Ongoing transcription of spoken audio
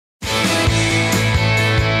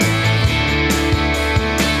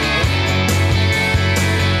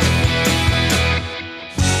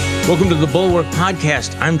Welcome to the Bulwark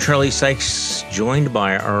Podcast. I'm Charlie Sykes, joined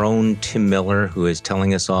by our own Tim Miller, who is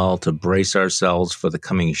telling us all to brace ourselves for the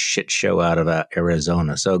coming shit show out of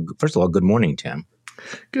Arizona. So, first of all, good morning, Tim.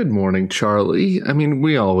 Good morning, Charlie. I mean,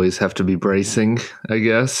 we always have to be bracing, I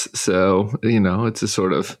guess. So, it's a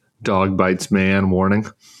sort of dog bites man warning.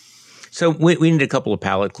 So we need a couple of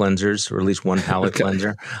palate cleansers, or at least one palate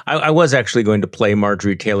cleanser. I was actually going to play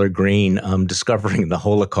Marjorie Taylor Greene discovering the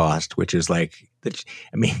Holocaust, which is like,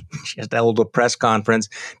 she has to hold a press conference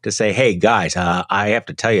to say, hey, guys, I have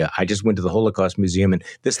to tell you, I just went to the Holocaust Museum, and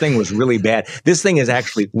this thing was really bad. This thing is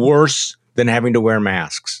actually worse than having to wear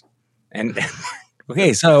masks. And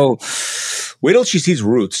okay, so wait till she sees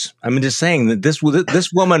Roots. I'm just saying that this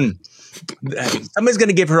woman... Somebody's going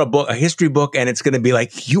to give her a history book, and it's going to be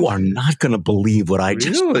like, you are not going to believe what I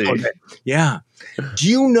just wrote. Yeah. Do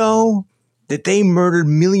you know that they murdered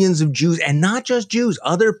millions of Jews, and not just Jews,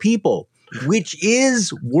 other people, which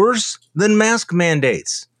is worse than mask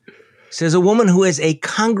mandates? Says a woman who is a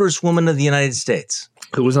congresswoman of the United States.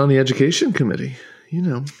 Who was on the education committee,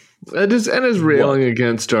 And is railing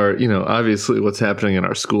against our, obviously what's happening in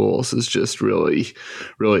our schools is just really,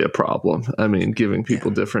 really a problem. I mean, giving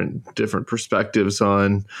people different perspectives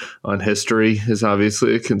on history is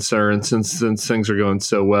obviously a concern since things are going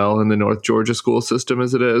so well in the North Georgia school system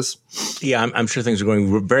as it is. Yeah, I'm sure things are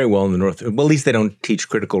going very well in the North. Well, at least they don't teach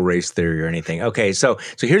critical race theory or anything. Okay, so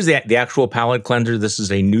here's the actual palate cleanser. This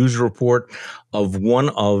is a news report of one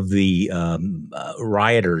of the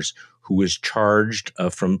rioters who was charged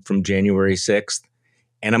from January 6th.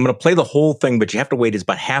 And I'm going to play the whole thing, but you have to wait. It's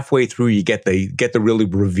about halfway through you get the really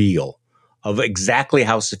reveal of exactly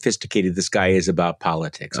how sophisticated this guy is about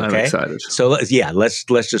politics. Okay? I'm excited. So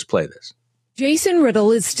let's just play this. Jason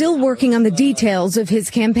Riddle is still working on the details of his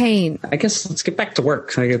campaign. I guess let's get back to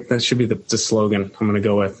work. I guess that should be the slogan I'm going to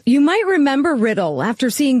go with. You might remember Riddle after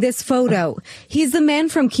seeing this photo. He's the man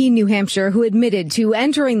from Keene, New Hampshire, who admitted to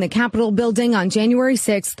entering the Capitol building on January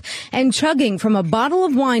 6th and chugging from a bottle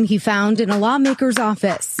of wine he found in a lawmaker's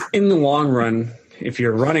office. In the long run, if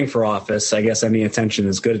you're running for office, I guess any attention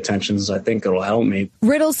is good attention, so I think it'll help me.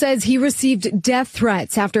 Riddle says he received death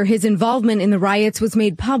threats after his involvement in the riots was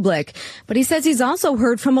made public, but he says he's also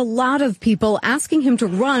heard from a lot of people asking him to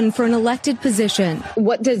run for an elected position.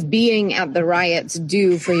 What does being at the riots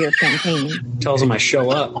do for your campaign? Tells him I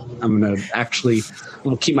show up. I'm going to actually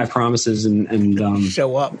keep my promises and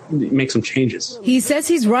show up, make some changes. He says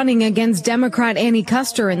he's running against Democrat Annie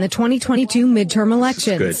Kuster in the 2022 midterm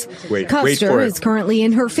elections. Wait Kuster for it. is currently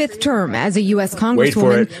in her fifth term as a U.S.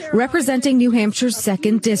 Congresswoman representing New Hampshire's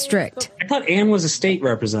 2nd District. I thought Ann was a state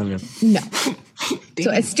representative. No. So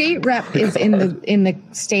a state rep is in the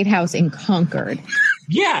state house in Concord.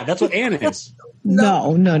 Yeah, that's what Ann is.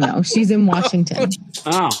 No. She's in Washington.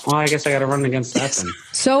 Oh, well, I guess I got to run against that then.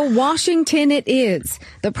 So Washington it is.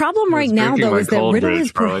 The problem right now, though, is that Riddle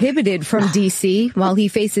is prohibited from D.C. while he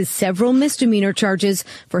faces several misdemeanor charges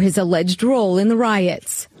for his alleged role in the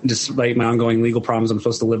riots. Despite my ongoing legal problems, I'm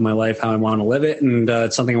supposed to live my life how I want to live it, and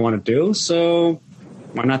it's something I want to do, so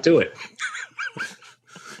why not do it?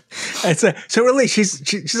 So really, she's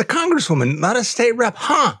a congresswoman, not a state rep,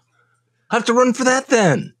 huh? I have to run for that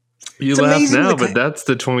then. You laugh now, but that's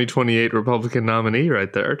the 2028 Republican nominee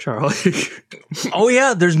right there, Charlie. Oh,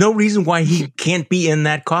 yeah. There's no reason why he can't be in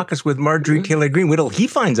that caucus with Marjorie Taylor Greene. Wait till he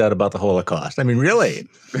finds out about the Holocaust. I mean, really.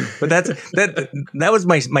 But that was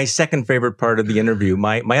my second favorite part of the interview.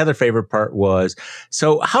 My other favorite part was,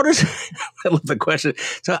 so how does I love the question.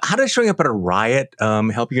 So how does showing up at a riot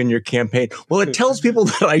help you in your campaign? Well, it tells people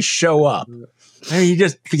that I show up. I mean, you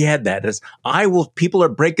just forget that. People are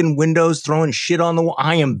breaking windows, throwing shit on the wall.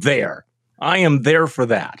 I am there. I am there for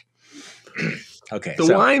that. Okay.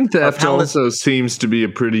 The wine theft also seems to be a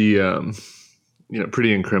pretty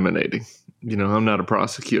incriminating. I'm not a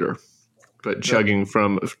prosecutor, but chugging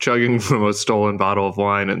from a stolen bottle of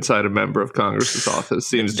wine inside a member of Congress's office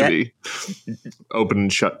seems to be open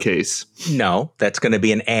and shut case. No, that's going to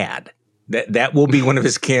be an ad. That will be one of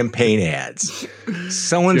his campaign ads.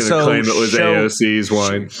 So-and-so claim it was AOC's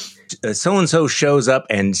wine. So-and-so shows up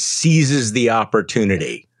and seizes the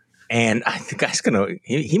opportunity. And I think guy's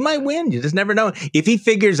he might win. You just never know. If he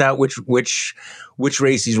figures out which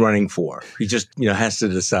race he's running for, he just has to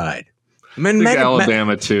decide. I think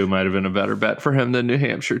Alabama too might have been a better bet for him than New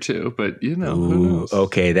Hampshire too. But who knows?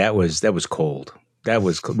 Okay, that was cold. That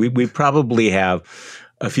was cold. We probably have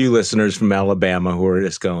a few listeners from Alabama who are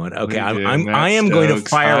just going, okay, I am going to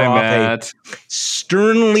fire off a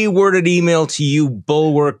sternly worded email to you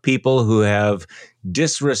bulwark people who have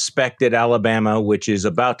disrespected Alabama, which is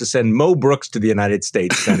about to send Mo Brooks to the United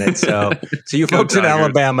States Senate. So you folks in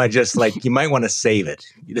Alabama, just like, you might want to save it.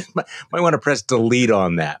 You just might want to press delete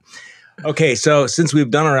on that. Okay, so since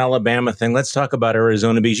we've done our Alabama thing, let's talk about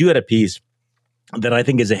Arizona, because you had a piece that I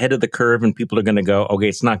think is ahead of the curve, and people are going to go, okay,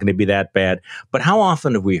 it's not going to be that bad. But how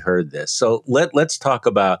often have we heard this? So let's talk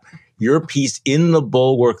about your piece in the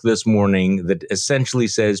Bulwark this morning that essentially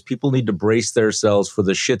says people need to brace themselves for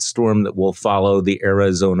the shitstorm that will follow the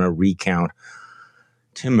Arizona recount.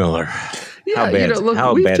 Tim Miller, how bad is it going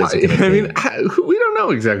to be? I mean, we don't know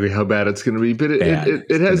exactly how bad it's going to be, but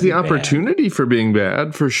it has the opportunity for being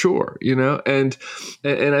bad, for sure. And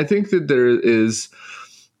I think that there is.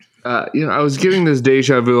 I was getting this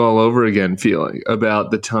deja vu all over again feeling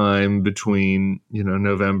about the time between,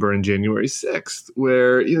 November and January 6th,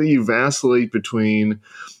 where, you vacillate between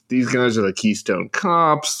these guys are the Keystone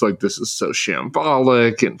Cops. Like, this is so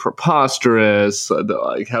shambolic and preposterous.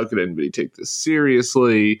 Like, how could anybody take this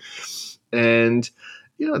seriously? And,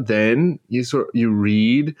 then you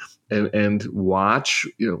read and watch,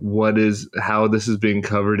 how this is being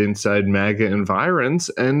covered inside MAGA environs.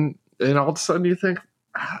 And all of a sudden you think,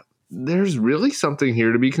 there's really something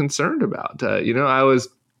here to be concerned about. I was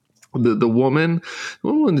the woman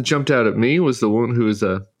that jumped out at me was the one who is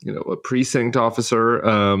a precinct officer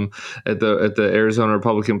at the Arizona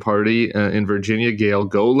Republican Party in Virginia, Gail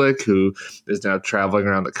Golick, who is now traveling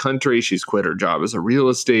around the country. She's quit her job as a real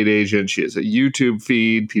estate agent. She has a YouTube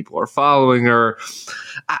feed. People are following her.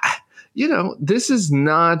 This is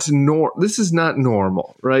not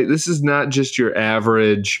normal, right? This is not just your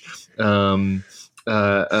average kind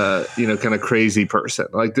of crazy person.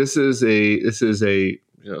 Like, this is a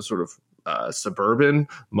sort of suburban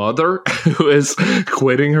mother who is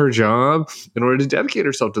quitting her job in order to dedicate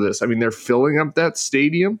herself to this. I mean, they're filling up that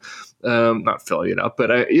stadium, not filling it up,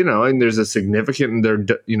 but and there's a significant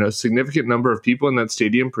number of people in that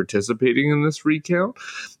stadium participating in this recount.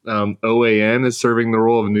 OAN is serving the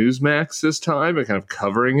role of Newsmax this time and kind of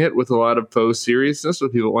covering it with a lot of faux seriousness. So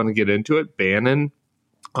people want to get into it. Bannon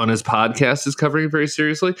on his podcast is covering it very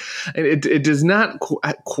seriously. And it does not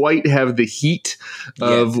quite have the heat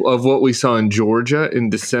of what we saw in Georgia in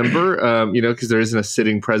December, because there isn't a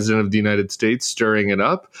sitting president of the United States stirring it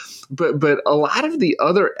up. But a lot of the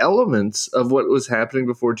other elements of what was happening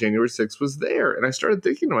before January 6th was there. And I started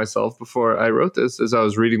thinking to myself before I wrote this, as I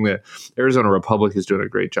was reading, the Arizona Republic is doing a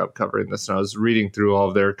great job covering this. And I was reading through all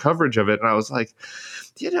of their coverage of it. And I was like,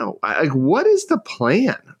 what is the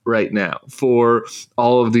plan right now for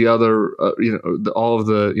all of the other,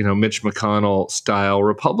 Mitch McConnell style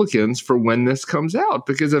Republicans for when this comes out?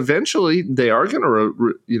 Because eventually they are going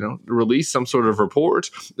to, release some sort of report.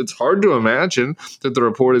 It's hard to imagine that the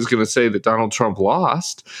report is going to say that Donald Trump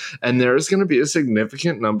lost. And there's going to be a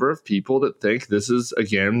significant number of people that think this is,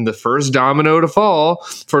 again, the first domino to fall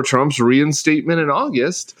for Trump's reinstatement in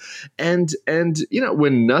August. And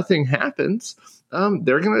when nothing happens,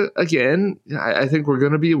 they're going to, again, I think we're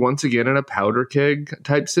going to be once again in a powder keg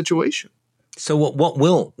type situation. So what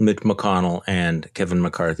will Mitch McConnell and Kevin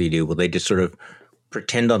McCarthy do? Will they just sort of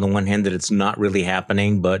pretend on the one hand that it's not really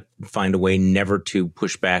happening, but find a way never to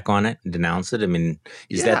push back on it and denounce it? I mean,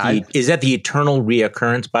 is that the eternal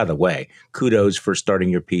reoccurrence? By the way, kudos for starting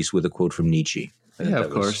your piece with a quote from Nietzsche. Yeah,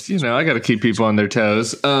 of course. I got to keep people on their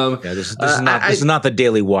toes. This is not the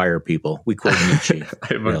Daily Wire, people. We quote Nietzsche.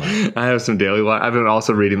 I have some Daily Wire. I've been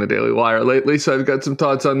also reading the Daily Wire lately, so I've got some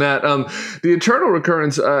thoughts on that. The eternal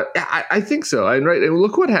recurrence, I think so. Right. And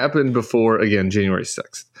look what happened before, again, January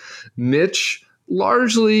 6th. Mitch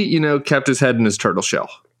largely, kept his head in his turtle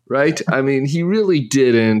shell, right? I mean, he really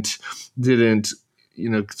didn't,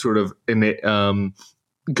 sort of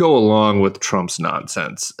go along with Trump's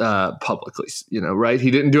nonsense publicly, right?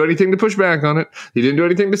 He didn't do anything to push back on it. He didn't do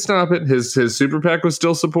anything to stop it. His super PAC was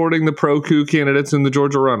still supporting the pro-coup candidates in the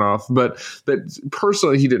Georgia runoff, but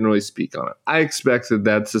personally, he didn't really speak on it. I expect that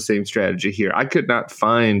that's the same strategy here. I could not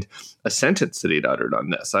find a sentence that he'd uttered on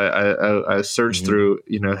this. I searched through,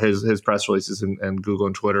 his press releases and Google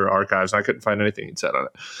and Twitter archives. And I couldn't find anything he'd said on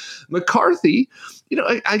it. McCarthy,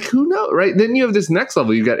 who knows, right? Then you have this next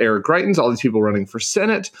level. You've got Eric Greitens, all these people running for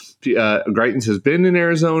Senate. Greitens has been in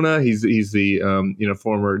Arizona. He's the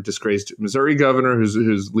former disgraced Missouri governor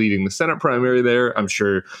who's leading the Senate primary there. I'm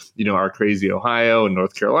sure our crazy Ohio and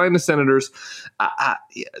North Carolina senators.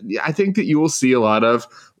 I think that you will see a lot of,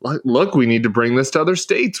 look, we need to bring this to other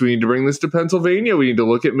states. We need to bring this to Pennsylvania. We need to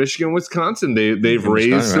look at Michigan, Wisconsin. They've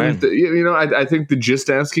raised some, right. I think the just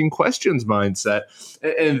asking questions mindset,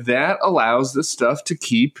 and that allows this stuff to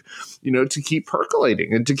keep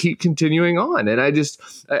percolating and to keep continuing on. And I guess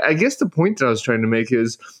the point that I was trying to make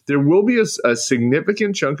is there will be a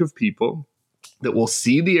significant chunk of people that will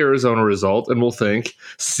see the Arizona result and will think,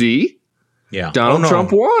 see, Donald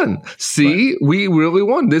Trump won. See, we really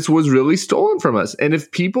won. This was really stolen from us. And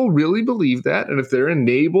if people really believe that, and if they're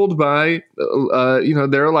enabled by,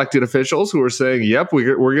 their elected officials who are saying, yep,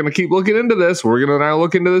 we're going to keep looking into this. We're going to now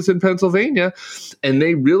look into this in Pennsylvania. And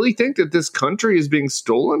they really think that this country is being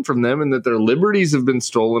stolen from them and that their liberties have been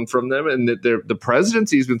stolen from them and that the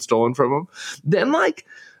presidency has been stolen from them, then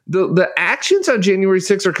the actions on January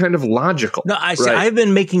 6th are kind of logical. No, I've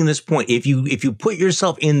been making this point. If you put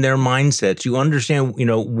yourself in their mindsets, you understand,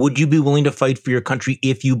 would you be willing to fight for your country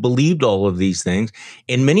if you believed all of these things?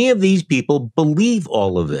 And many of these people believe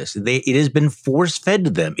all of this. It has been force fed to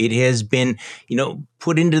them. It has been,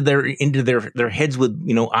 put into their heads with,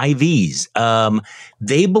 IVs.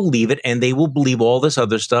 They believe it, and they will believe all this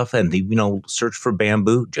other stuff. And they, search for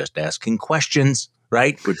bamboo, just asking questions.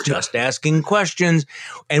 Right? We're just asking questions.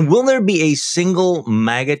 And will there be a single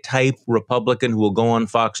MAGA type Republican who will go on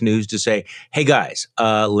Fox News to say, hey guys,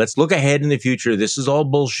 let's look ahead in the future. This is all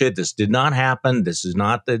bullshit. This did not happen. This is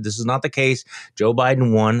not the case. Joe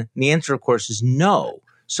Biden won. And the answer, of course, is no.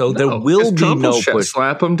 So there will be Trump no will push.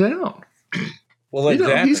 Slap him down. Well,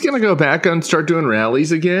 exactly. He's going to go back and start doing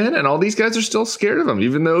rallies again, and all these guys are still scared of him,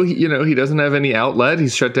 even though he doesn't have any outlet.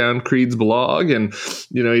 He's shut down Creed's blog, and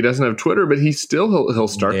he doesn't have Twitter, but he's still he'll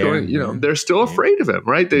start going. They're still afraid of him,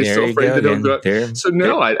 right? They're still afraid that he'll go out. So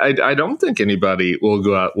no, I don't think anybody will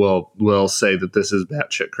go out. Will say that this is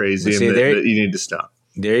batshit crazy and that you need to stop.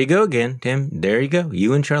 There you go again, Tim. There you go.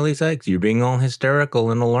 You and Charlie Sykes, you're being all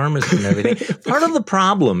hysterical and alarmist and everything. Part of the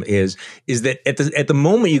problem is that at the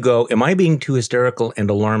moment you go, am I being too hysterical and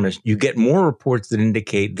alarmist? You get more reports that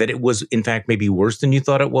indicate that it was, in fact, maybe worse than you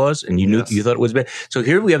thought it was, and you thought it was bad. So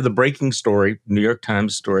here we have the breaking story, New York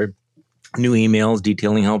Times story, new emails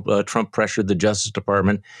detailing how Trump pressured the Justice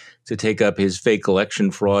Department to take up his fake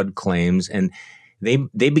election fraud claims, and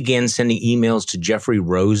They began sending emails to Jeffrey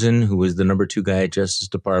Rosen, who was the number 2 guy at Justice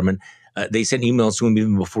Department. They sent emails to him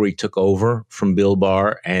even before he took over from Bill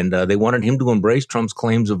Barr, and they wanted him to embrace Trump's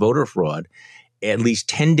claims of voter fraud at least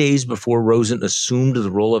 10 days before Rosen assumed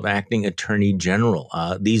the role of acting attorney general.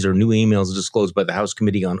 These are new emails disclosed by the House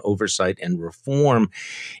Committee on Oversight and Reform.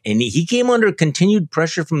 And he came under continued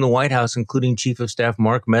pressure from the White House, including Chief of Staff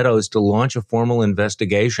Mark Meadows, to launch a formal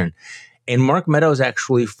investigation. And Mark Meadows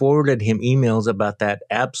actually forwarded him emails about that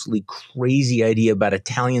absolutely crazy idea about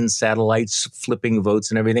Italian satellites flipping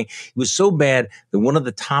votes and everything. It was so bad that one of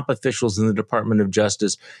the top officials in the Department of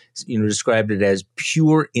Justice, described it as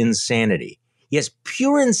pure insanity. Yes,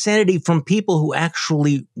 pure insanity from people who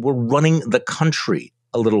actually were running the country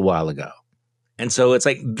a little while ago. And so it's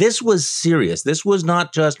like, this was serious. This was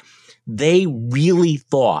not just, they really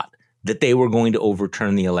thought that they were going to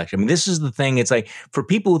overturn the election. I mean, this is the thing. It's like, for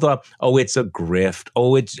people who thought, it's a grift.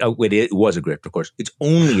 It was a grift, of course. It's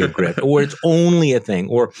only a grift, or it's only a thing,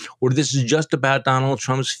 or this is just about Donald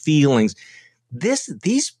Trump's feelings.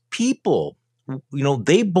 These people,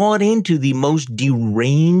 they bought into the most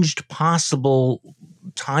deranged possible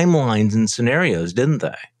timelines and scenarios, didn't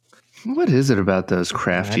they? What is it about those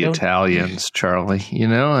crafty Italians, Charlie?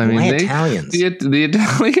 Italians? The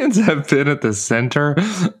Italians have been at the center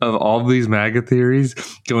of all these MAGA theories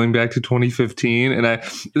going back to 2015, and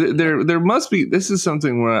there must be. This is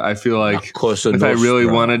something where I feel like if I really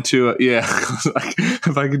wanted to,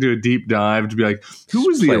 if I could do a deep dive to be like, who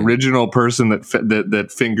was the original person that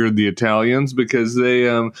fingered the Italians? Because they,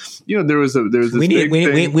 there was this we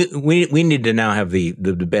thing. need to now have the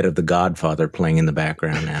bed of The Godfather playing in the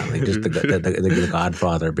background now. Just the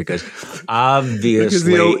Godfather, because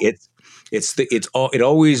obviously it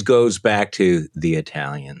always goes back to the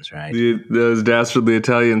Italians, right? Those dastardly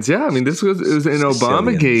Italians. Yeah, I mean, it was in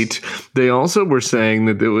Obamagate. They also were saying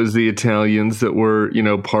that it was the Italians that were,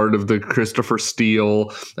 part of the Christopher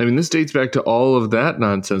Steele. I mean, this dates back to all of that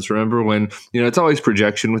nonsense. Remember when, it's always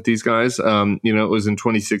projection with these guys. It was in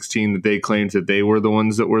 2016 that they claimed that they were the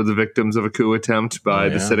ones that were the victims of a coup attempt by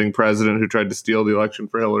the sitting president who tried to steal the election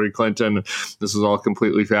for Hillary Clinton. This was all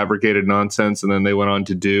completely fabricated nonsense. And then they went on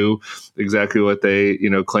to do exactly what they,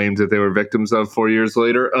 claimed that they were victims of 4 years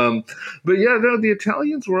later. The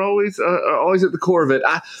Italians were always at the core of it.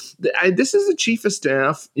 This is the chief of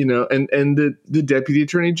staff, and the deputy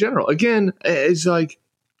attorney general. Again, it's like,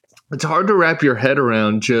 it's hard to wrap your head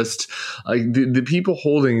around just like the people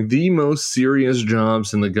holding the most serious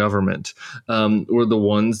jobs in the government were the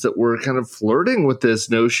ones that were kind of flirting with this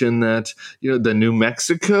notion that, the New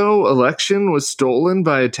Mexico election was stolen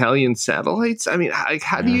by Italian satellites. I mean, like,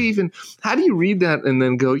 how do you read that and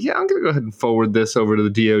then go, yeah, I'm going to go ahead and forward this over to the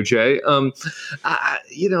DOJ?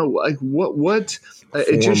 What?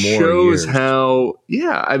 It just shows how,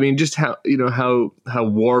 just how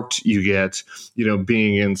warped you get,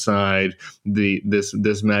 being inside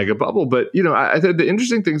this MAGA bubble. But, I think the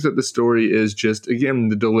interesting things with the story is just, again,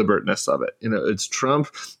 the deliberateness of it. It's Trump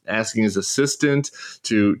asking his assistant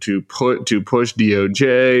to push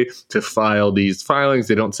DOJ to file these filings.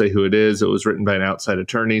 They don't say who it is. It was written by an outside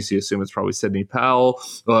attorney, so you assume it's probably Sidney Powell.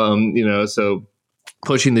 So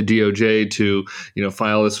pushing the DOJ to,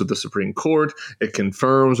 file this with the Supreme Court. It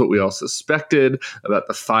confirms what we all suspected about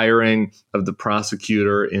the firing of the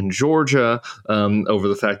prosecutor in Georgia over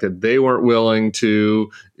the fact that they weren't willing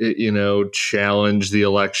to, challenge the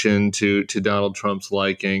election to Donald Trump's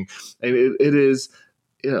liking. And it is,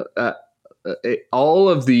 all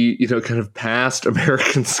of the kind of past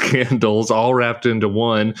American scandals all wrapped into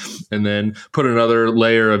one, and then put another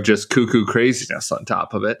layer of just cuckoo craziness on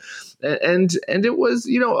top of it, and it was a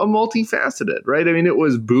multifaceted, right? I mean, it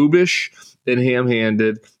was boobish and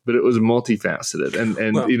ham-handed, but it was multifaceted, and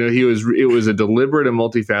it was a deliberate and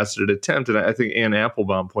multifaceted attempt. And I think Ann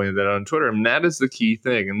Applebaum pointed that out on Twitter, and that is the key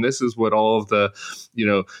thing. And this is what all of the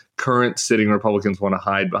current sitting Republicans want to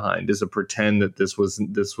hide behind, is a pretend that this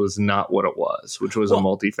was not what it was, which was a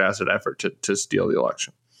multifaceted effort to steal the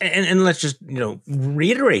election. And let's just,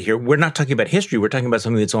 reiterate here, we're not talking about history. We're talking about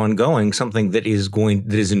something that's ongoing, something that is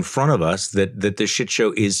in front of us, that the shit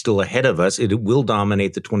show is still ahead of us. It will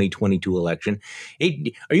dominate the 2022 election.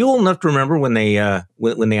 Are you old enough to remember when they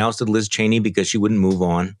ousted Liz Cheney because she wouldn't move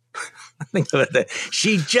on? Think about that.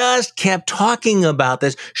 She just kept talking about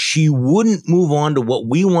this. She wouldn't move on to what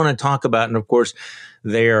we want to talk about. And of course,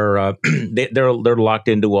 they're locked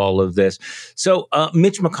into all of this. So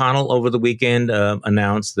Mitch McConnell over the weekend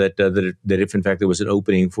announced that if in fact there was an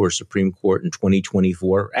opening for Supreme Court in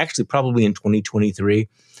 2024, actually probably in 2023,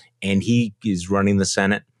 and he is running the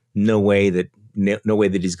Senate, no way that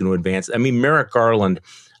he's going to advance. I mean, Merrick Garland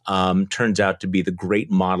turns out to be the great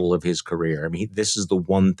model of his career. I mean, this is the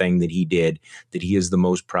one thing that he did that he is the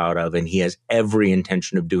most proud of, and he has every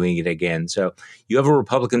intention of doing it again. So you have a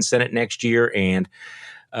Republican Senate next year, and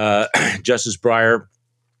Justice Breyer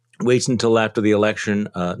waits until after the election.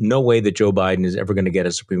 No way that Joe Biden is ever going to get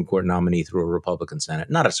a Supreme Court nominee through a Republican Senate.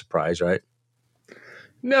 Not a surprise, right?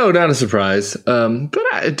 No, not a surprise. But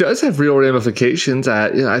it does have real ramifications.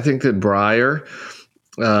 I think that Breyer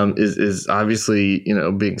is obviously,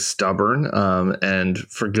 being stubborn, and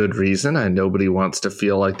for good reason. Nobody wants to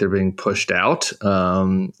feel like they're being pushed out,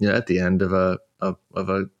 at the end of a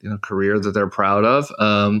career that they're proud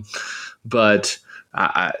of. But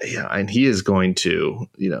and he is going to,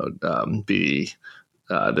 be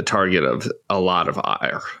the target of a lot of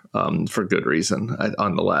ire, for good reason,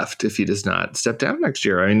 on the left, if he does not step down next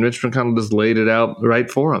year. I mean, Mitch McConnell just laid it out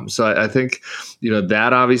right for him. So I think,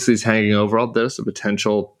 that obviously is hanging over all this. A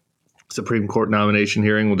potential Supreme Court nomination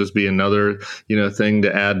hearing will just be another, thing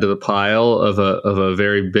to add to the pile of a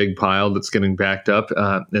very big pile that's getting backed up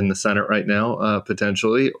in the Senate right now,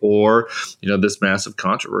 potentially, or this massive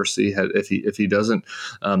controversy if he doesn't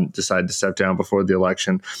decide to step down before the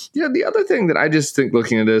election. The other thing that I just think,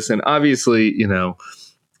 looking at this, and obviously,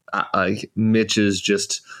 Mitch's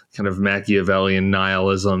just kind of Machiavellian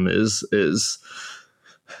nihilism is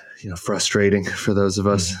frustrating for those of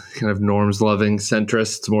us kind of norms loving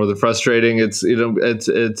centrists. More than frustrating, it's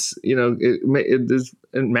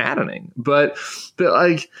maddening. But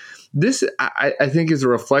like this, I think, is a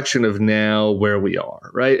reflection of now where we are,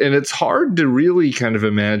 right? And it's hard to really kind of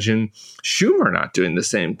imagine Schumer not doing the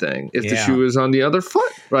same thing if the shoe is on the other foot,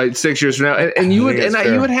 right? 6 years from now, and you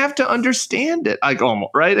would have to understand it, like,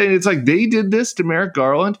 almost, right? And it's like they did this to Merrick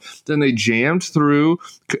Garland, then they jammed through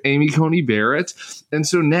Amy Coney Barrett, and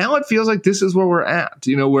so now it feels like this is where we're at.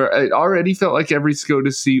 Where it already felt like every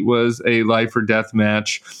SCOTUS seat was a life or death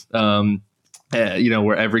match.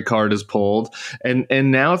 Where every card is pulled. And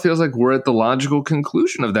now it feels like we're at the logical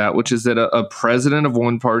conclusion of that, which is that a president of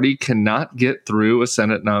one party cannot get through a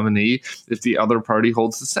Senate nominee if the other party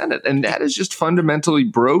holds the Senate. And that is just fundamentally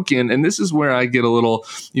broken. And this is where I get a little,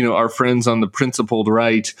 our friends on the principled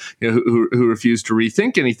right, who refuse to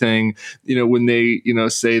rethink anything, when they,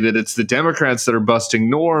 say that it's the Democrats that are busting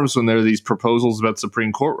norms when there are these proposals about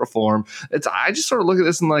Supreme Court reform. I just sort of look at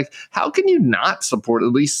this and like, how can you not support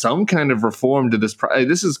at least some kind of reform conform to this.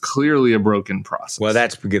 This is clearly a broken process. Well,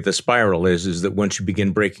 that's because the spiral is that once you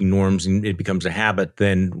begin breaking norms and it becomes a habit,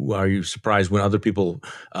 then are you surprised when other people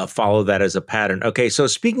follow that as a pattern? Okay, so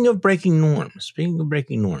speaking of breaking norms, we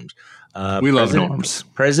love norms.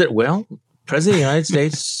 President of the United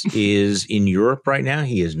States is in Europe right now.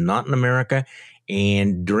 He is not in America.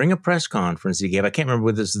 And during a press conference he gave, I can't remember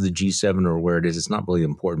whether this is the G7 or where it is. It's not really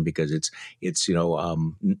important because it's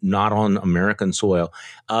not on American soil.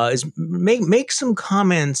 Make some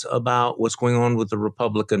comments about what's going on with the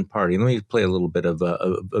Republican Party. Let me play a little bit of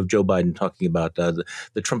Joe Biden talking about the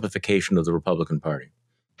Trumpification of the Republican Party.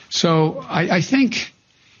 So I think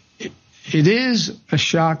it is a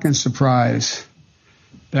shock and surprise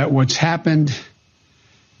that what's happened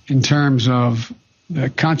in terms of the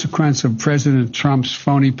consequence of President Trump's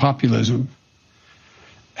phony populism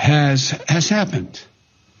has happened.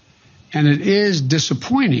 And it is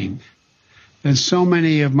disappointing that so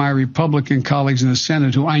many of my Republican colleagues in the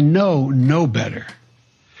Senate, who I know better,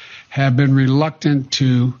 have been reluctant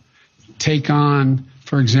to take on,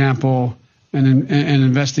 for example, an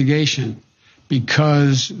investigation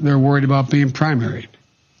because they're worried about being primaried.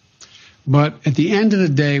 But at the end of the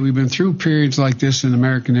day, we've been through periods like this in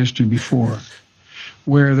American history before,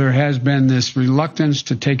 where there has been this reluctance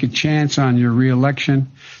to take a chance on your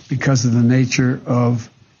reelection because of the nature of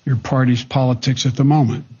your party's politics at the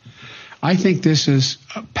moment. I think this is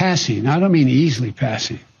passing. I don't mean easily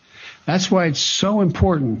passing. That's why it's so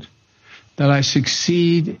important that I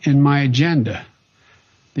succeed in my agenda.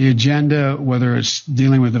 The agenda, whether it's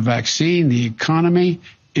dealing with the vaccine, the economy,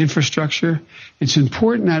 infrastructure, it's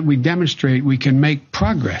important that we demonstrate we can make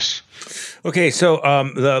progress. Okay, so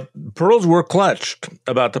the pearls were clutched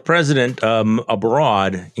about the president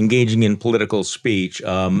abroad engaging in political speech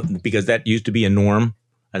because that used to be a norm.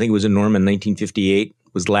 I think it was a norm in 1958,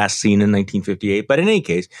 was last seen in 1958. But in any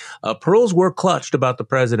case, pearls were clutched about the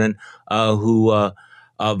president who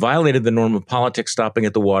violated the norm of politics stopping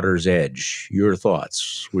at the water's edge. Your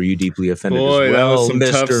thoughts? Were you deeply offended as well, that was some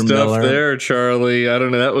Mr. tough stuff Miller? there, Charlie. I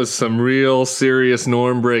don't know. That was some real serious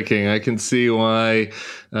norm breaking. I can see why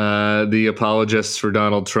the apologists for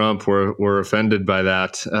Donald Trump were offended by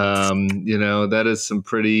that. That is some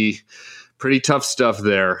pretty tough stuff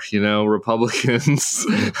there. Republicans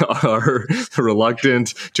are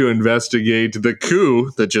reluctant to investigate the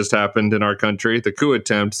coup that just happened in our country, the coup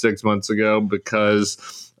attempt 6 months ago,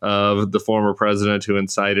 because of the former president who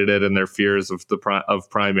incited it and their fears of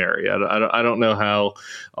primary. I don't know how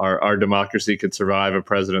our democracy could survive a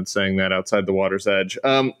president saying that outside the water's edge.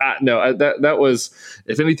 That was,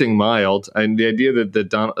 if anything, mild. And the idea that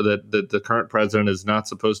the current president is not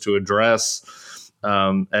supposed to address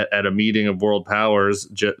at a meeting of world powers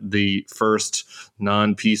the first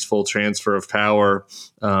non-peaceful transfer of power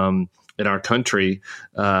in our country,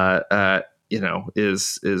 is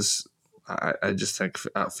I just think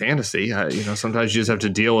fantasy. Sometimes you just have to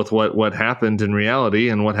deal with what happened in reality,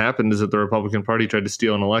 and what happened is that the Republican Party tried to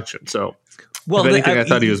steal an election. So, if anything, I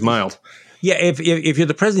thought he was mild. Yeah, if you're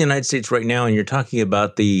the president of the United States right now and you're talking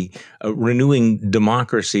about the renewing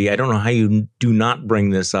democracy, I don't know how you do not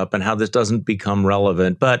bring this up and how this doesn't become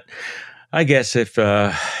relevant. But I guess if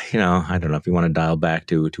I don't know if you want to dial back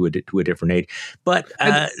to a different age. But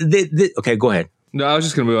okay, go ahead. No, I was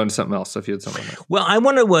just going to move on to something else if you had something else. Well, I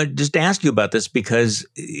want to just ask you about this because,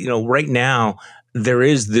 right now there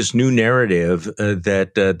is this new narrative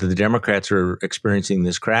that the Democrats are experiencing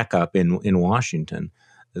this crack up in Washington,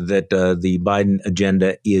 that the Biden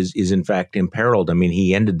agenda is in fact imperiled. I mean,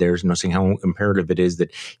 he ended there, saying how imperative it is that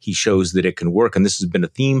he shows that it can work. And this has been a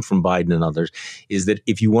theme from Biden and others: is that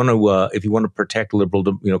if you want to protect liberal,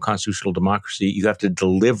 constitutional democracy, you have to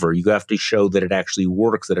deliver. You have to show that it actually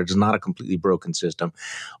works, that it is not a completely broken system.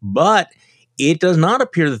 But it does not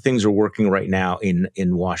appear that things are working right now in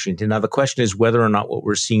Washington. Now, the question is whether or not what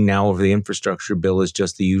we're seeing now over the infrastructure bill is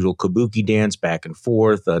just the usual kabuki dance back and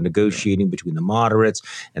forth, negotiating between the moderates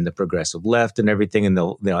and the progressive left and everything. And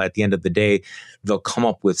they'll at the end of the day, they'll come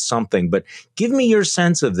up with something. But give me your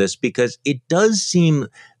sense of this, because it does seem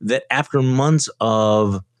that after months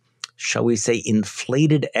of, shall we say,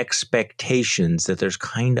 inflated expectations, that there's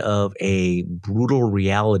kind of a brutal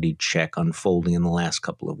reality check unfolding in the last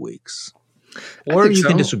couple of weeks. Or you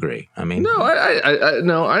can disagree. I mean, no,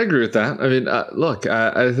 I agree with that. I mean, look,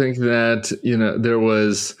 I think that there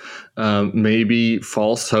was Maybe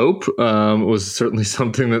false hope was certainly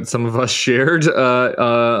something that some of us shared,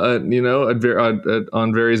 on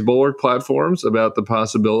various Bulwark platforms about the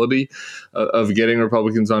possibility of getting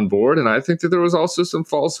Republicans on board. And I think that there was also some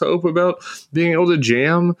false hope about being able to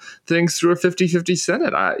jam things through a 50-50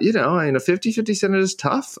 Senate. A 50-50 Senate is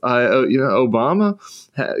tough. Obama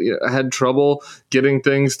had trouble getting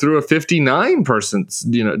things through a 59-person,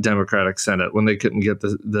 Democratic Senate when they couldn't get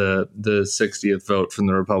the 60th vote from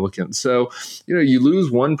the Republicans. So, you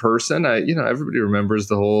lose one person. Everybody remembers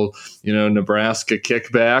the whole, Nebraska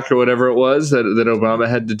kickback or whatever it was that Obama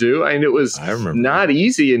had to do. It was not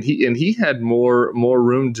easy, and he had more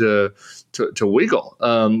room to wiggle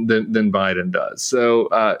than Biden does.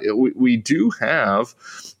 So we do have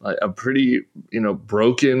a pretty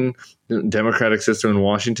broken democratic system in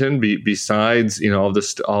Washington. Besides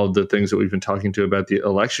all the things that we've been talking to about the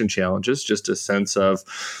election challenges, just a sense of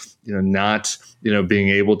not being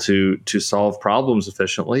able to solve problems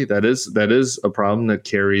efficiently. That is a problem that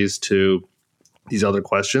carries to these other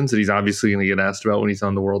questions that he's obviously going to get asked about when he's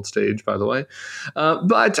on the world stage, by the way.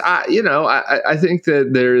 But I think that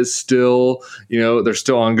there is still, there's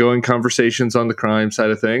still ongoing conversations on the crime side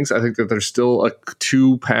of things. I think that there's still a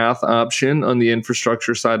 2-path option on the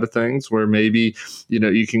infrastructure side of things, where maybe,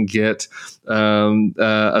 you can get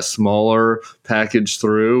a smaller package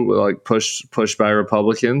through, like pushed by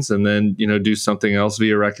Republicans, and then, do something else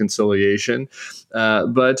via reconciliation.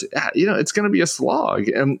 But it's going to be a slog.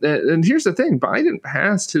 And here's the thing: Biden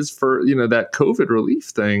passed his that COVID relief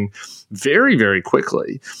thing very, very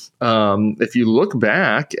quickly. If you look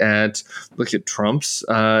at Trump's,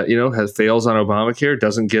 fails on Obamacare,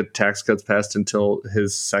 doesn't get tax cuts passed until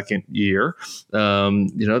his second year.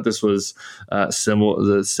 This was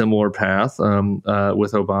the similar path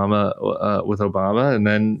with Obama, and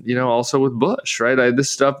then also with Bush, right? This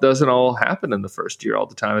stuff doesn't all happen in the first year all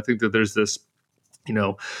the time. I think that there's this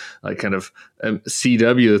like kind of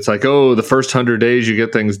CW that's like, oh, the first 100 days you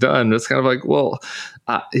get things done. It's kind of like, well,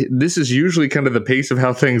 this is usually kind of the pace of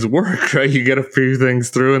how things work, right? You get a few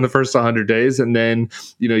things through in the first 100 days, and then,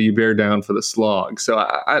 you bear down for the slog. So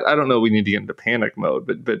I don't know, we need to get into panic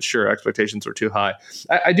mode, but sure, expectations were too high.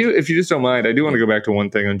 I do, if you just don't mind, I do want to go back to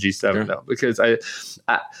one thing on G7 though, because I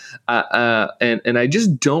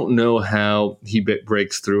just don't know how he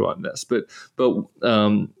breaks through on this, but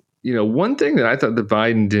one thing that I thought that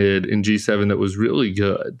Biden did in G7 that was really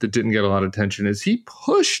good, that didn't get a lot of attention, is he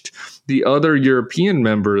pushed the other European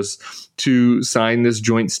members to sign this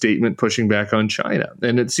joint statement pushing back on China.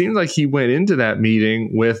 And it seemed like he went into that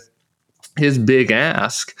meeting with his big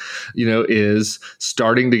ask, is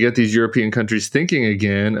starting to get these European countries thinking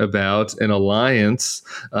again about an alliance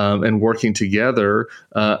and working together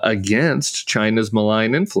against China's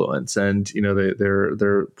malign influence. And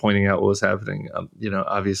they're pointing out what was happening,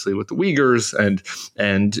 obviously with the Uyghurs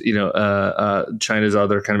and China's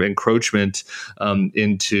other kind of encroachment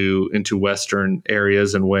into Western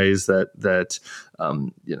areas in ways that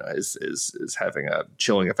is having a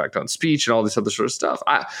chilling effect on speech and all this other sort of stuff.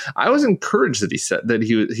 I was encouraged that he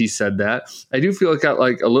said that. I do feel it got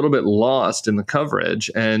like a little bit lost in the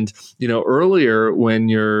coverage. And earlier when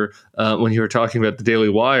you were talking about the Daily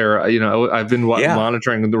Wire, I've been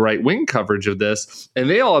monitoring the right wing coverage of this, and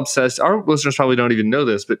they all obsessed. Our listeners probably don't even know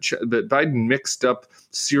this, but Biden mixed up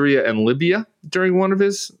Syria and Libya during one of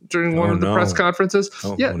the press conferences.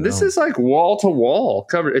 This is like wall to wall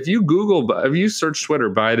covered. If you search Twitter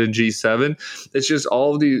Biden G7, it's just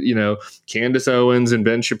all of the Candace Owens and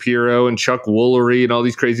Ben Shapiro and Chuck Woolery and all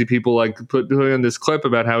these crazy people like putting on this clip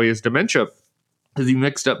about how he has dementia because he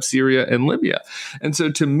mixed up Syria and Libya. And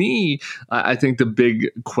so to me, I think the big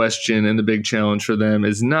question and the big challenge for them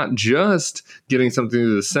is not just getting something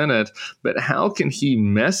to the Senate, but how can he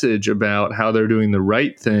message about how they're doing the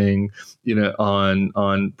right thing,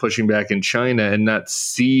 on pushing back in China and not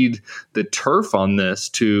cede the turf on this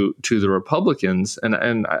to the Republicans.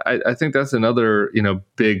 And I think that's another,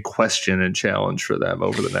 big question and challenge for them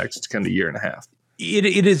over the next kind of year and a half.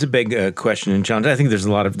 It is a big question and challenge. I think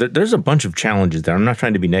there's a bunch of challenges there. I'm not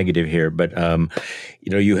trying to be negative here, but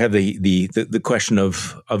you have the question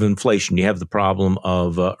of inflation. You have the problem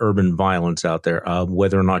of urban violence out there.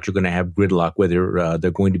 Whether or not you're going to have gridlock, whether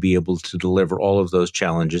they're going to be able to deliver all of those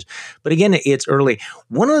challenges. But again, it's early.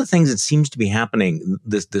 One of the things that seems to be happening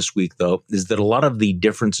this week, though, is that a lot of the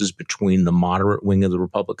differences between the moderate wing of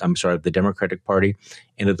the Democratic Party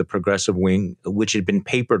and of the progressive wing, which had been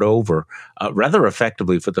papered over rather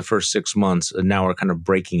effectively for the first 6 months and now are kind of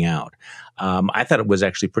breaking out. I thought it was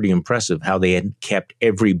actually pretty impressive how they had kept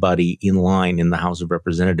everybody in line in the House of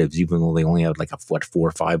Representatives, even though they only had like a 4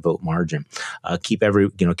 or 5 vote margin.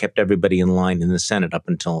 Kept everybody in line in the Senate up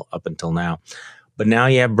until now. But now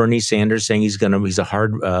you have Bernie Sanders saying he's a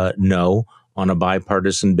hard no on a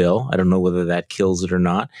bipartisan bill. I don't know whether that kills it or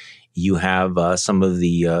not. You have some of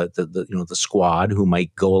the squad who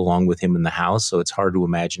might go along with him in the House, so it's hard to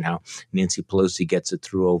imagine how Nancy Pelosi gets it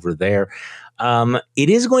through over there. It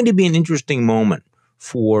is going to be an interesting moment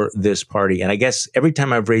for this party, and I guess every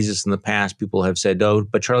time I've raised this in the past, people have said, "Oh,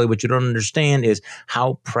 but Charlie, what you don't understand is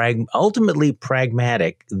how ultimately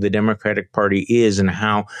pragmatic the Democratic Party is, and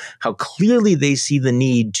how clearly they see the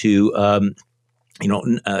need to."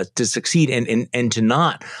 To succeed and to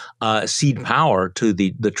not cede power to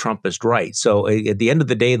the Trumpist right. So at the end of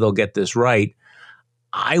the day, they'll get this right.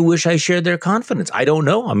 I wish I shared their confidence. I don't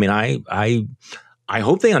know. I mean, I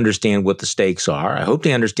hope they understand what the stakes are. I hope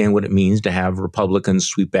they understand what it means to have Republicans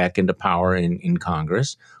sweep back into power in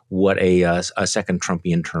Congress, what a second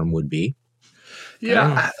Trumpian term would be.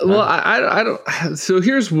 Yeah, I don't. So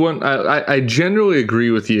here's one. I generally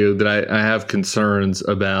agree with you that I have concerns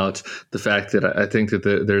about the fact that I think that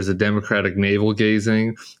there's a Democratic navel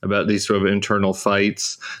gazing about these sort of internal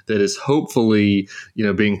fights that is hopefully,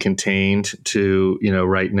 being contained to,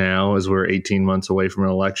 right now as we're 18 months away from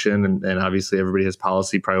an election. And obviously everybody has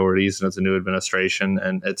policy priorities and it's a new administration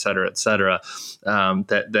and et cetera,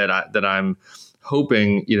 that I'm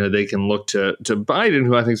hoping, they can look to Biden,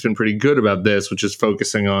 who I think has been pretty good about this, which is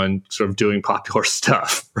focusing on sort of doing popular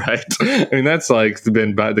stuff, right? I mean, that's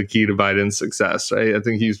been the key to Biden's success, right? I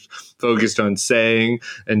think he's focused on saying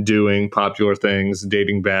and doing popular things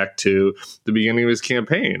dating back to the beginning of his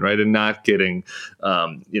campaign, right? And not getting,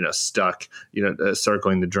 stuck,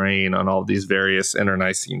 circling the drain on all these various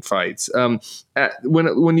internecine fights.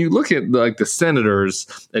 When you look at the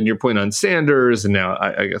senators and your point on Sanders, and now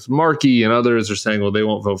I guess Markey and others are saying, well, they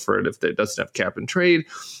won't vote for it if it doesn't have cap and trade.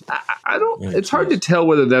 I don't. Yeah, it's hard to tell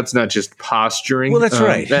whether that's not just posturing. Well, that's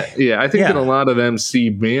right. I think that a lot of them see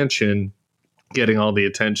Manchin getting all the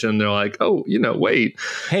attention. They're like, oh, wait,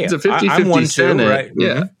 hey, it's a 50-50 Senate. Right?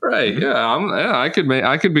 Yeah, mm-hmm. Right. Yeah,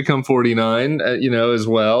 I could become 49, as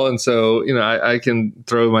well. And so, I can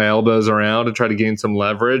throw my elbows around and try to gain some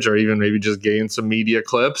leverage, or even maybe just gain some media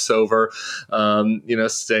clips over, saying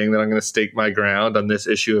that I'm going to stake my ground on this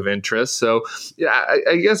issue of interest. So, yeah,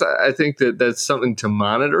 I guess I think that that's something to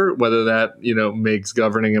monitor, whether that, makes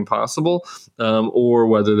governing impossible, or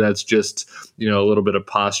whether that's just, a little bit of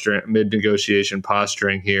posturing, mid-negotiation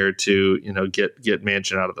posturing here to, get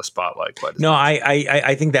Manchin out of the spotlight. No,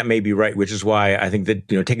 I think that may be right, which is why I think that,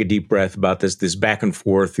 take a deep breath about this back and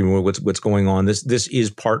forth, what's going on. This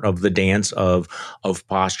is part of the dance of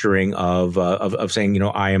posturing, of saying,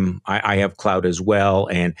 I have clout as well.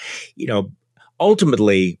 And,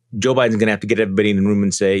 ultimately, Joe Biden's going to have to get everybody in the room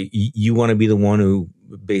and say, you want to be the one who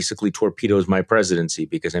basically torpedoes my presidency,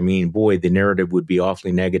 because boy, the narrative would be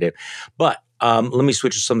awfully negative. But let me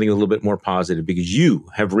switch to something a little bit more positive, because you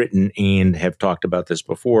have written and have talked about this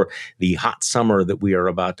before, the hot summer that we are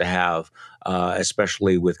about to have,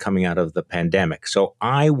 especially with coming out of the pandemic. So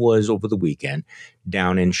I was over the weekend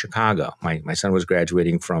down in Chicago. My son was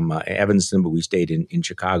graduating from Evanston, but we stayed in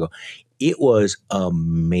Chicago. It was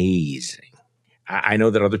amazing. I know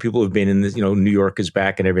that other people have been in this, New York is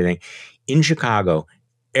back and everything. In Chicago,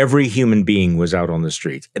 every human being was out on the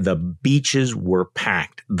streets. The beaches were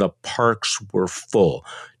packed. The parks were full.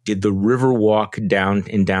 Did the river walk down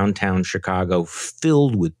in downtown Chicago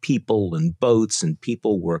filled with people and boats, and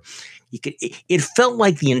people were, it felt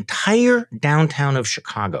like the entire downtown of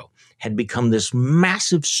Chicago had become this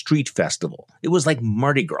massive street festival. It was like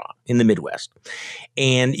Mardi Gras in the Midwest.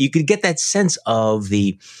 And you could get that sense of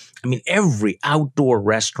every outdoor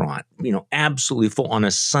restaurant, absolutely full on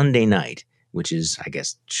a Sunday night, which is, I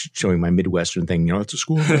guess, showing my Midwestern thing. It's a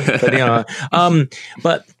school night.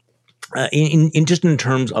 But in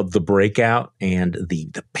terms of the breakout and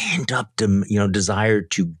the pent up, desire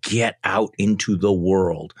to get out into the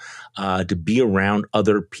world, to be around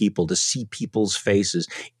other people, to see people's faces,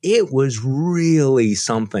 it was really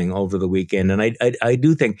something over the weekend. And I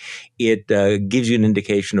do think it gives you an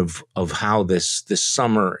indication of how this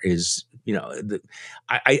summer is.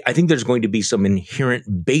 I think there's going to be some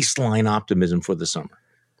inherent baseline optimism for the summer.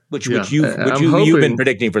 Which you've been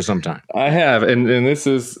predicting for some time. I have, and this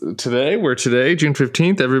is today. We're today, June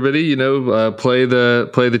 15th. Everybody, play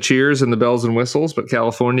the cheers and the bells and whistles. But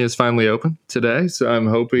California is finally open today, so I'm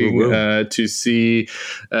hoping to see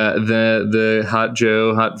the Hot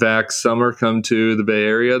Vax summer come to the Bay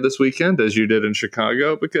Area this weekend, as you did in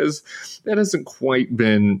Chicago, because that hasn't quite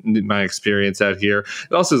been my experience out here.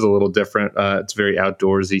 It also is a little different. It's a very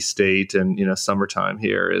outdoorsy state, and summertime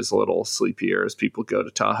here is a little sleepier as people go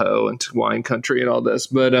to Tahoe and to wine country and all this.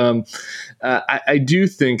 But I do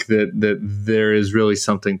think that there is really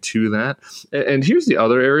something to that. And here's the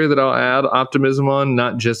other area that I'll add optimism on,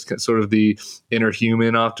 not just sort of the inner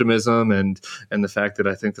human optimism and the fact that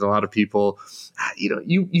I think that a lot of people,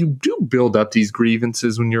 you do build up these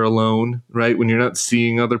grievances when you're alone, right? When you're not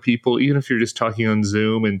seeing other people, even if you're just talking on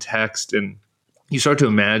Zoom and text, and you start to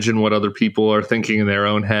imagine what other people are thinking in their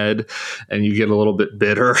own head, and you get a little bit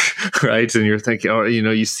bitter, right? And you're thinking,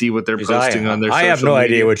 you see what they're posting on their social media. I have no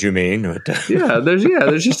idea what you mean. there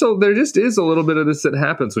just is a little bit of this that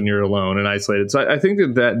happens when you're alone and isolated. So I think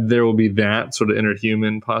that there will be that sort of inner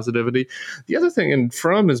human positivity. The other thing, and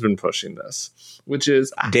Fromm has been pushing this, which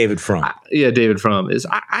is David Fromm. David Fromm is.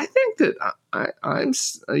 I think that I'm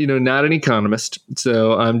not an economist,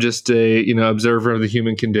 so I'm just a observer of the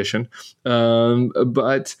human condition.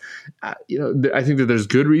 But I think that there's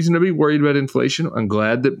good reason to be worried about inflation. I'm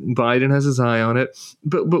glad that Biden has his eye on it.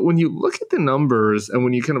 But when you look at the numbers and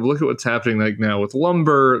when you kind of look at what's happening like now with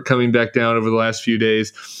lumber coming back down over the last few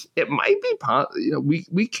days, it might be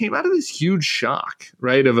we came out of this huge shock,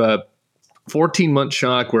 right, of a 14-month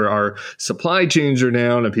shock where our supply chains are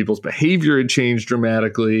down and people's behavior had changed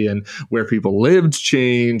dramatically, and where people lived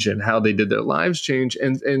change and how they did their lives change.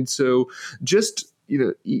 And so just,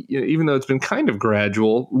 even though it's been kind of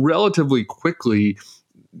gradual, relatively quickly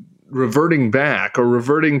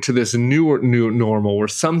reverting to this new normal where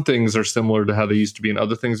some things are similar to how they used to be and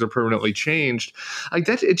other things are permanently changed, like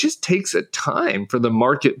that, it just takes a time for the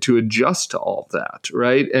market to adjust to all of that,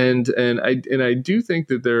 right? And I do think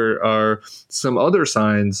that there are some other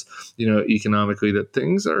signs, economically, that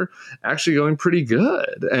things are actually going pretty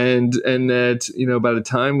good, and that by the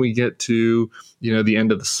time we get to the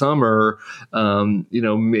end of the summer,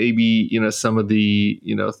 maybe some of the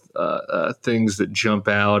things that jump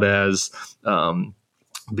out as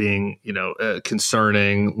being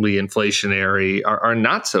concerningly inflationary are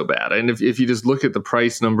not so bad. And if you just look at the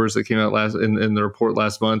price numbers that came out in the report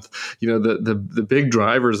last month, the big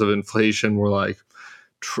drivers of inflation were like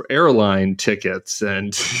airline tickets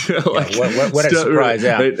and what a surprise,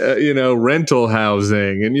 rental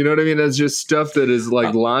housing, and what I mean. That's just stuff that is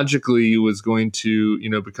like logically was going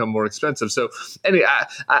to become more expensive. So anyway,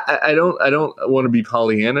 I don't want to be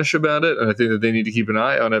Pollyannish about it, and I think that they need to keep an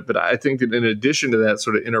eye on it. But I think that in addition to that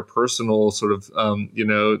sort of interpersonal sort of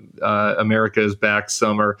America is back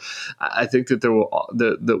summer, I think that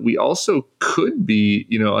that we also could be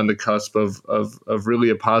on the cusp of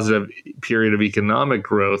really a positive period of economic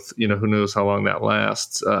growth. Who knows how long that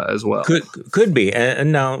lasts as well. Could be.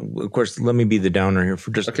 And now, of course, let me be the downer here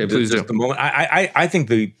for just a moment. I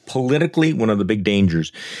think politically, one of the big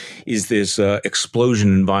dangers is this explosion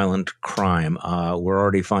in violent crime. We're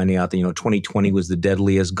already finding out that 2020 was the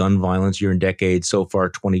deadliest gun violence year in decades. So far,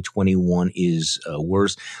 2021 is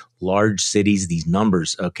worse. Large cities, these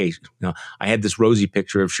numbers. Okay, I had this rosy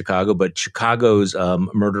picture of Chicago, but Chicago's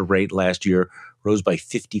murder rate last year rose by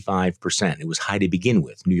 55%. It was high to begin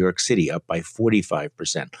with. New York City up by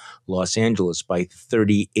 45%. Los Angeles by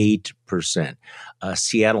 38%.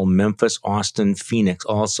 Seattle, Memphis, Austin, Phoenix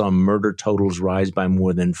all saw murder totals rise by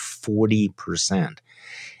more than 40%.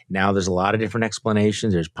 Now, there's a lot of different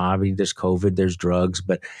explanations. There's poverty, there's COVID, there's drugs.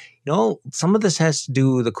 But, some of this has to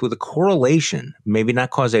do with the correlation, maybe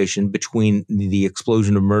not causation, between the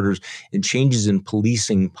explosion of murders and changes in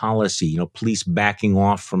policing policy, police backing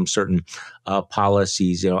off from certain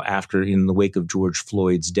policies, after in the wake of George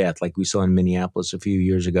Floyd's death, like we saw in Minneapolis a few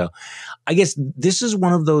years ago. I guess this is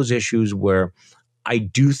one of those issues where I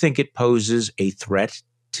do think it poses a threat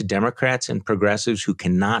to Democrats and progressives who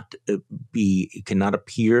cannot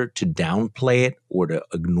appear to downplay it or to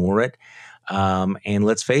ignore it. And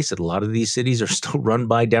let's face it, a lot of these cities are still run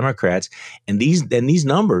by Democrats, and these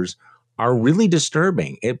numbers are really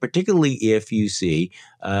disturbing, and particularly if you see,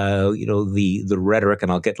 the rhetoric, and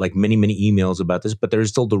I'll get like many emails about this, but there's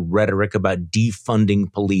still the rhetoric about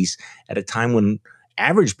defunding police at a time when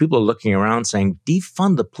average people are looking around saying,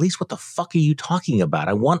 defund the police? What the fuck are you talking about?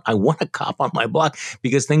 I want a cop on my block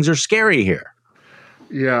because things are scary here.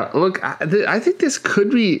 Yeah, look, I think this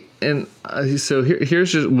could be, and so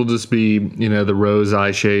here's just we'll just be the rose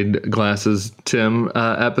eye shade glasses Tim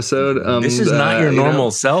episode. This is not your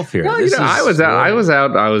normal self here. Well, this is, I was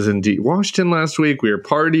out. I was in Washington last week. We were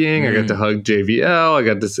partying. I got to hug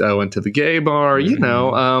JVL. I went to the gay bar.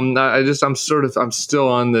 I'm still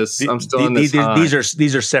on this.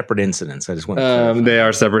 These are separate incidents. I just want to they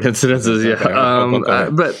are separate incidences. Yeah. Okay.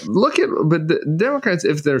 But the Democrats,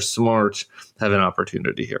 if they're smart, have an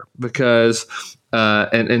opportunity here because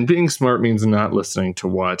and being smart means not listening to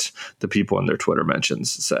what the people in their Twitter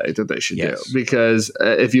mentions say that they should do. Because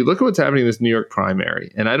if you look at what's happening in this New York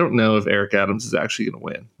primary, and I don't know if Eric Adams is actually going to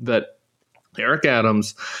win, but Eric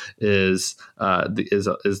Adams is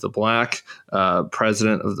the black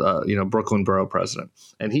president of the Brooklyn borough president,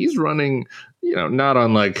 and he's running not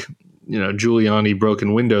on like Giuliani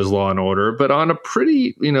broken windows law and order, but on a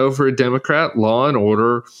pretty for a Democrat law and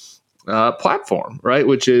order platform, right?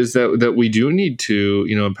 Which is that we do need to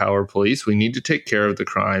empower police. We need to take care of the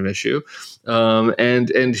crime issue,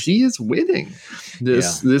 and he is winning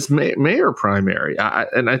this mayor primary.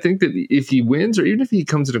 And I think that if he wins, or even if he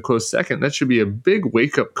comes in a close second, that should be a big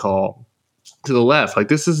wake up call to the left. Like,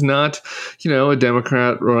 this is not, a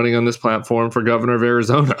Democrat running on this platform for governor of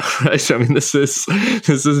Arizona, right? I mean, this is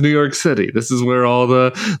New York City. This is where all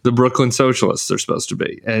the Brooklyn socialists are supposed to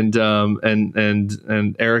be. And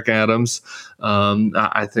Eric Adams,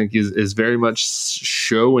 I think is very much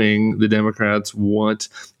showing the Democrats what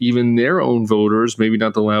even their own voters, maybe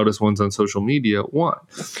not the loudest ones on social media, want.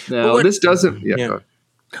 Now, this doesn't. Go ahead.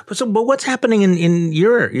 But what's happening in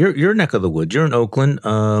your neck of the woods? You're in Oakland.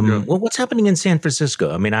 Well, what's happening in San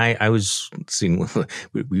Francisco? I mean, I was seeing.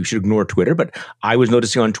 We should ignore Twitter, but I was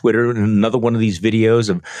noticing on Twitter another one of these videos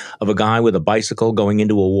of a guy with a bicycle going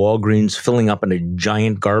into a Walgreens, filling up in a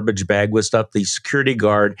giant garbage bag with stuff. The security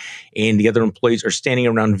guard and the other employees are standing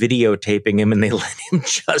around videotaping him, and they let him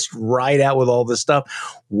just ride out with all this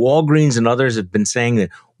stuff. Walgreens and others have been saying that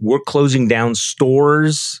we're closing down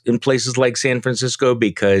stores in places like San Francisco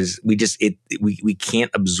because we can't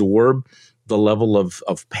absorb the level of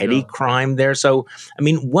petty crime there. So, I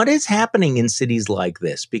mean, what is happening in cities like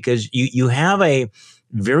this? Because you have a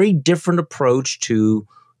very different approach to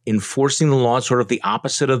enforcing the law, sort of the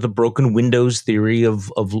opposite of the broken windows theory of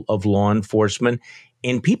law enforcement.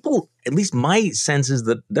 And people, at least my sense is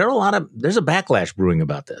that there's a backlash brewing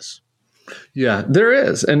about this. Yeah, there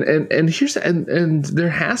is. And there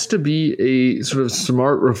has to be a sort of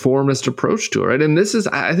smart reformist approach to it, right? And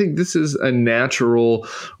I think this is a natural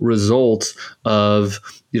result of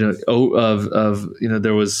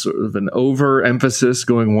there was sort of an overemphasis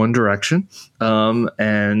going one direction,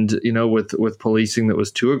 and with policing that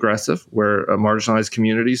was too aggressive, where marginalized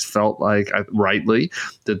communities felt like rightly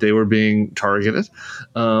that they were being targeted,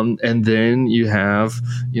 and then you have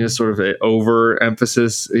sort of an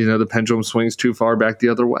overemphasis. The pendulum swings too far back the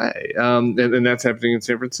other way, and that's happening in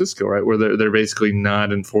San Francisco, right, where they're basically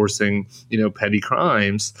not enforcing petty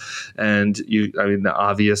crimes, and the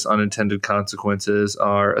obvious unintended consequences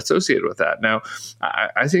are associated with that. Now,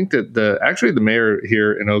 I think that the mayor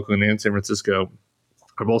here in Oakland and San Francisco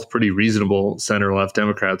are both pretty reasonable center-left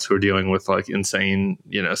Democrats who are dealing with like insane,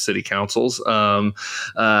 city councils.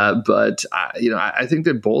 But I think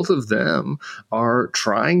that both of them are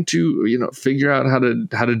trying to, figure out how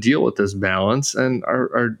to deal with this balance and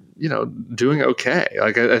are doing okay.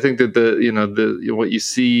 Like I think that what you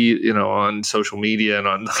see, on social media and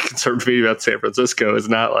on conservative media about San Francisco is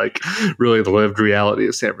not like really the lived reality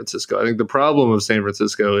of San Francisco. I think the problem of San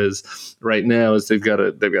Francisco is right now is they've got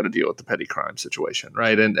to deal with the petty crime situation,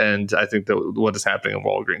 right? And I think that what is happening in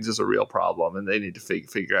Walgreens is a real problem, and they need to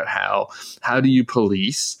figure out how do you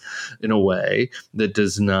police in a way that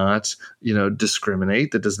does not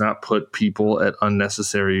discriminate, that does not put people at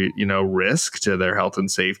unnecessary risk to their health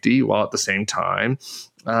and safety, while at the same time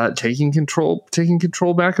taking control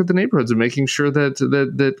back of the neighborhoods and making sure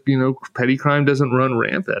that petty crime doesn't run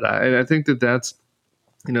rampant. I think that's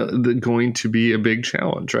going to be a big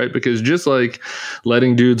challenge, right? Because just like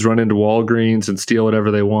letting dudes run into Walgreens and steal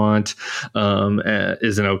whatever they want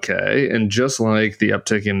isn't okay, and just like the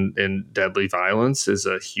uptick in deadly violence is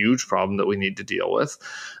a huge problem that we need to deal with,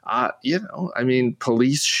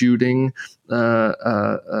 police shooting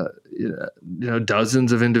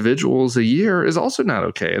dozens of individuals a year is also not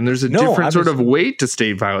okay. And there's a different sort of weight to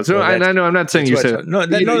state violence. So I know I'm not saying you said you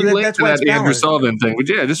linked to that Andrew Sullivan thing, but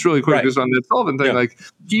yeah, just really quick, just on that Sullivan thing, like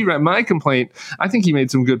my complaint, I think he made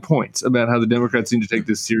some good points about how the Democrats need to take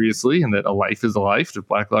this seriously, and that a life is a life. If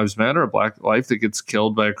Black Lives Matter, a Black life that gets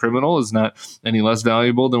killed by a criminal is not any less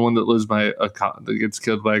valuable than one that lives by a cop that gets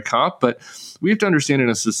killed by a cop. But we have to understand in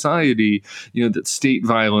a society, that state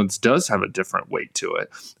violence does have a different weight to it.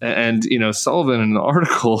 And, Sullivan in the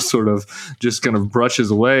article sort of just kind of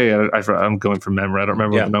brushes away. I'm going from memory. I don't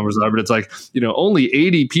remember what the numbers are, but it's like, only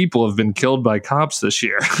 80 people have been killed by cops this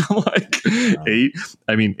year. Like 80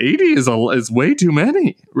 is way too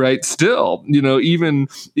many, right? Still, even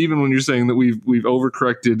when you're saying that we've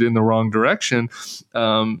overcorrected in the wrong direction,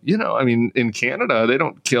 in Canada, they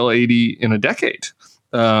don't kill 80 in a decade.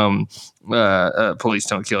 Police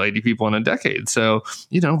don't kill 80 people in a decade. So,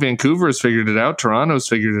 Vancouver's figured it out. Toronto's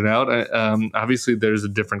figured it out. Obviously, there's a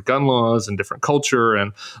different gun laws and different culture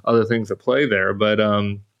and other things at play there. But,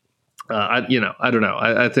 I don't know.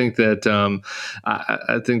 I think that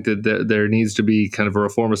I think that there needs to be kind of a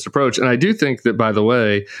reformist approach. And I do think that, by the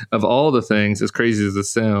way, of all the things, as crazy as it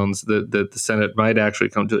sounds, that the Senate might actually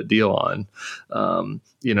come to a deal on,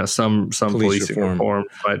 some policing reform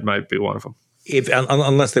might be one of them.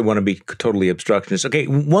 Unless they want to be totally obstructionist. Okay,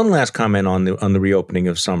 one last comment on the reopening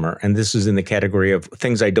of summer, and this is in the category of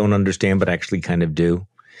things I don't understand but actually kind of do.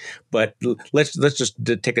 But let's just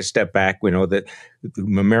take a step back. We know that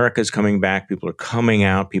America's coming back. People are coming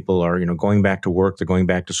out. People are going back to work. They're going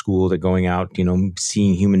back to school. They're going out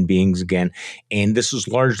seeing human beings again. And this is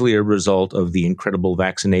largely a result of the incredible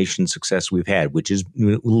vaccination success we've had, which is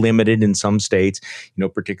limited in some states.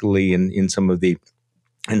 Particularly in some of the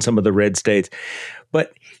red states.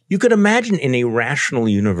 But you could imagine in a rational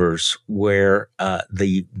universe where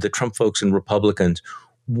the Trump folks and Republicans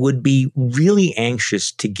would be really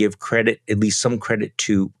anxious to give credit, at least some credit,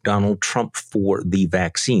 to Donald Trump for the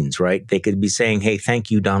vaccines, right? They could be saying, hey, thank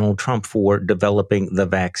you, Donald Trump, for developing the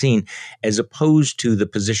vaccine, as opposed to the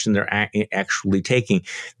position they're actually taking.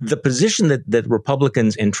 The position that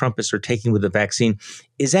Republicans and Trumpists are taking with the vaccine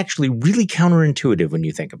is actually really counterintuitive when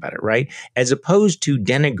you think about it, right? As opposed to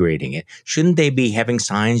denigrating it, shouldn't they be having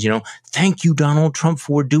signs, thank you, Donald Trump,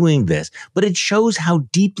 for doing this? But it shows how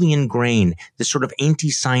deeply ingrained this sort of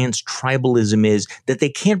anti-science tribalism is that they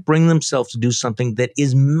can't bring themselves to do something that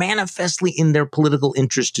is manifestly in their political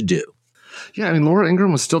interest to do. Yeah, Laura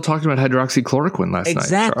Ingraham was still talking about hydroxychloroquine last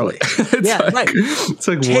night, Charlie. It's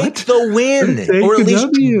like take what? The win, or at least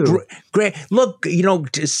look,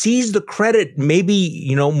 to seize the credit,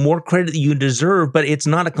 maybe, more credit than you deserve, but it's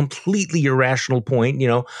not a completely irrational point.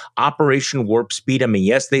 Operation Warp Speed.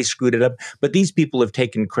 Yes, they screwed it up, but these people have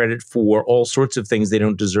taken credit for all sorts of things they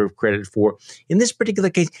don't deserve credit for. In this particular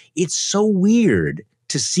case, it's so weird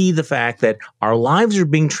to see the fact that our lives are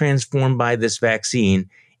being transformed by this vaccine,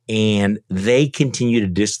 and they continue to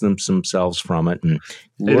distance themselves from it. And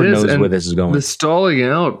Lord knows where this is going. The stalling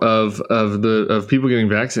out of people getting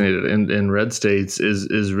vaccinated in red states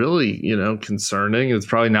is really, concerning. It's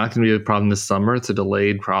probably not going to be a problem this summer. It's a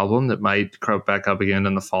delayed problem that might crop back up again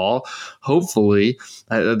in the fall. Hopefully,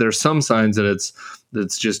 there's some signs that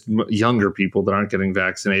it's just younger people that aren't getting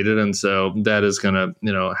vaccinated. And so that is going to,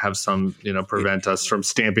 have some, prevent us from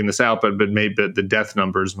stamping this out, but maybe the death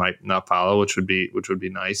numbers might not follow, which would be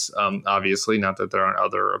nice. Obviously, not that there aren't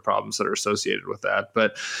other problems that are associated with that,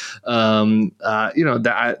 but,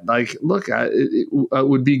 it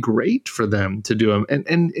would be great for them to do them.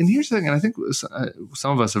 And here's the thing, and I think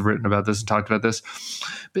some of us have written about this and talked about this,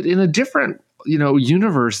 but in a different,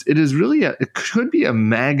 universe, it could be a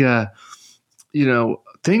MAGA,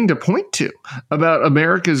 thing to point to about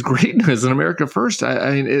America's greatness and America first.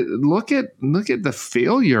 Look at the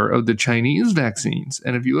failure of the Chinese vaccines.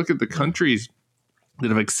 And if you look at the countries that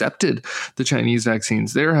have accepted the Chinese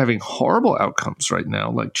vaccines, they're having horrible outcomes right now,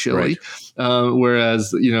 like Chile. Right.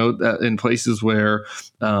 Whereas, in places where,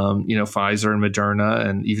 Pfizer and Moderna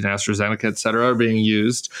and even AstraZeneca, et cetera, are being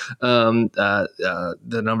used,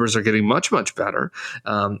 the numbers are getting much, much better,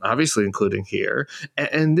 obviously, including here.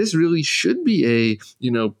 And this really should be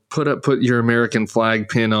put your American flag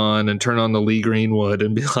pin on and turn on the Lee Greenwood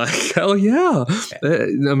and be like, hell yeah,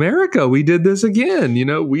 America, we did this again. It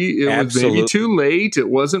was maybe too late. It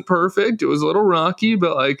wasn't perfect. It was a little rocky,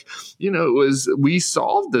 but we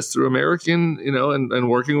solved this through American, and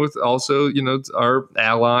working with also, our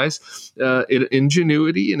allies,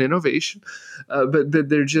 ingenuity and innovation. But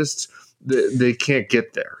they're just, they can't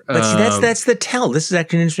get there. But see, that's the tell. This is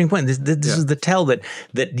actually an interesting point. This is the tell that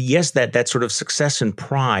yes, that sort of success and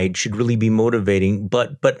pride should really be motivating.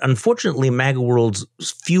 But unfortunately, MAGA world's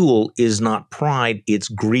fuel is not pride; it's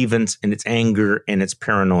grievance and it's anger and it's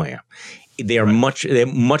paranoia. They have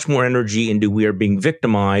much more energy into we are being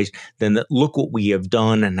victimized than that. Look what we have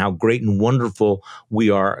done and how great and wonderful we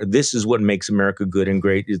are. This is what makes America good and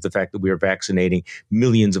great, is the fact that we are vaccinating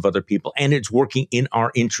millions of other people, and it's working in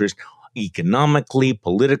our interest economically,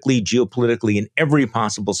 politically, geopolitically, in every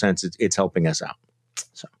possible sense. It's helping us out.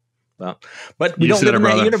 So. But we don't live in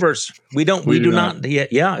that universe. We do not.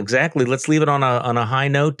 Yeah, exactly. Let's leave it on a high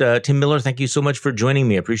note. Tim Miller, thank you so much for joining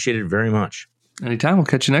me. I appreciate it very much. Anytime. We'll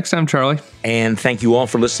catch you next time, Charlie. And thank you all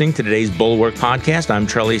for listening to today's Bulwark podcast. I'm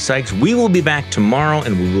Charlie Sykes. We will be back tomorrow,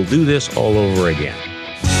 and we will do this all over again.